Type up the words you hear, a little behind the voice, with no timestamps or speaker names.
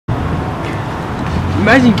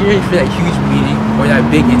Imagine getting ready for that huge meeting or that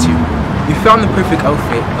big interview. You found the perfect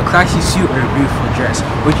outfit, a classy suit or a beautiful dress,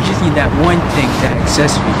 but you just need that one thing, that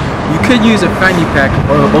accessory. You could use a fanny pack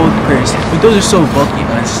or an old purse, but those are so bulky and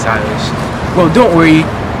unstylish. Well, don't worry,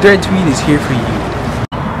 Thread Tweed is here for you.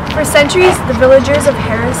 For centuries, the villagers of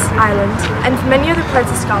Harris Island and many other parts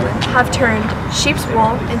of Scotland have turned sheep's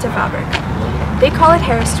wool into fabric. They call it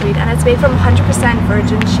Harris Tweed, and it's made from 100%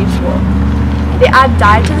 virgin sheep's wool. They add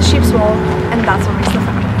dye to the sheep's wool, and that's what makes the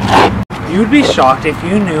fabric. You would be shocked if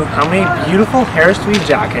you knew how many beautiful Harris Tweed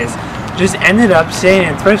jackets just ended up staying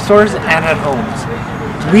in thrift stores and at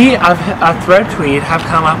homes. We of Thread Tweed have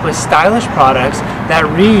come up with stylish products that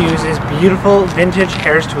reuses beautiful vintage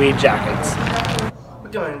Harris Tweed jackets. We're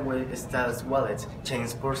going with stylish wallets,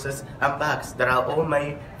 chains, purses, and bags that are all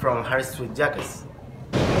made from Harris Tweed jackets.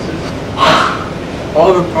 All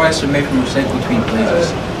of our products are made from recycled tweed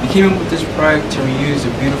blazers. We came up with this product to reuse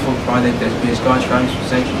a beautiful product that's been Scottish families for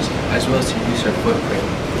centuries, as well as to reduce our footprint.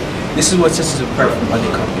 This is what sets us apart from other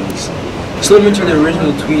companies. Similar to the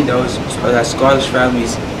original tweed that Scottish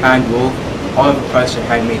families hand wove, all of our products are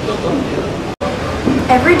handmade locally.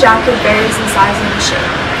 Every jacket varies in size and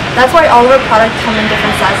shape. That's why all of our products come in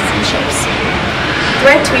different sizes and shapes.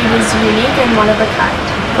 Thread Tweed is unique and one of a kind,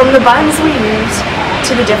 from the buttons we use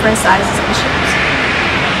to the different sizes and shapes.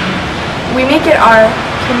 We make it our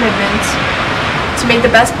commitment to make the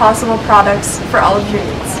best possible products for all of your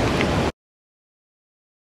needs.